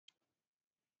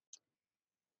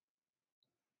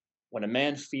When a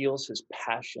man feels his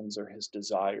passions or his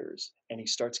desires and he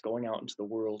starts going out into the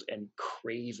world and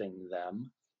craving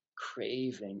them,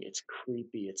 craving, it's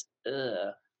creepy, it's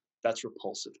that's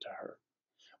repulsive to her.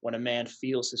 When a man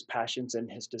feels his passions and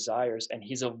his desires and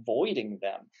he's avoiding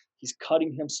them, he's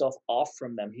cutting himself off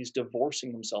from them, he's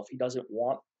divorcing himself, he doesn't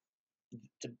want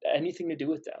anything to do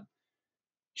with them.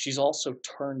 She's also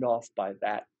turned off by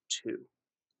that too.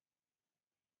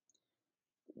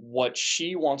 What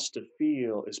she wants to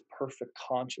feel is perfect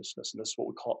consciousness, and this is what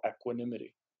we call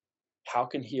equanimity. How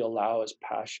can he allow his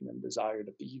passion and desire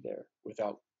to be there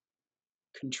without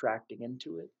contracting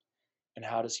into it? And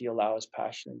how does he allow his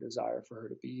passion and desire for her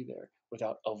to be there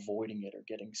without avoiding it or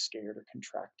getting scared or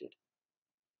contracted?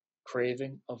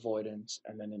 Craving, avoidance,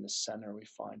 and then in the center we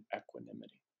find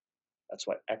equanimity. That's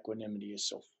why equanimity is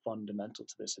so fundamental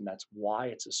to this, and that's why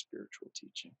it's a spiritual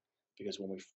teaching. Because when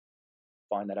we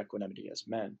find that equanimity as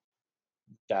men,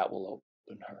 that will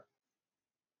open her.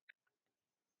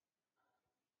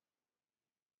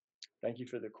 Thank you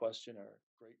for the question, or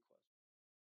great question.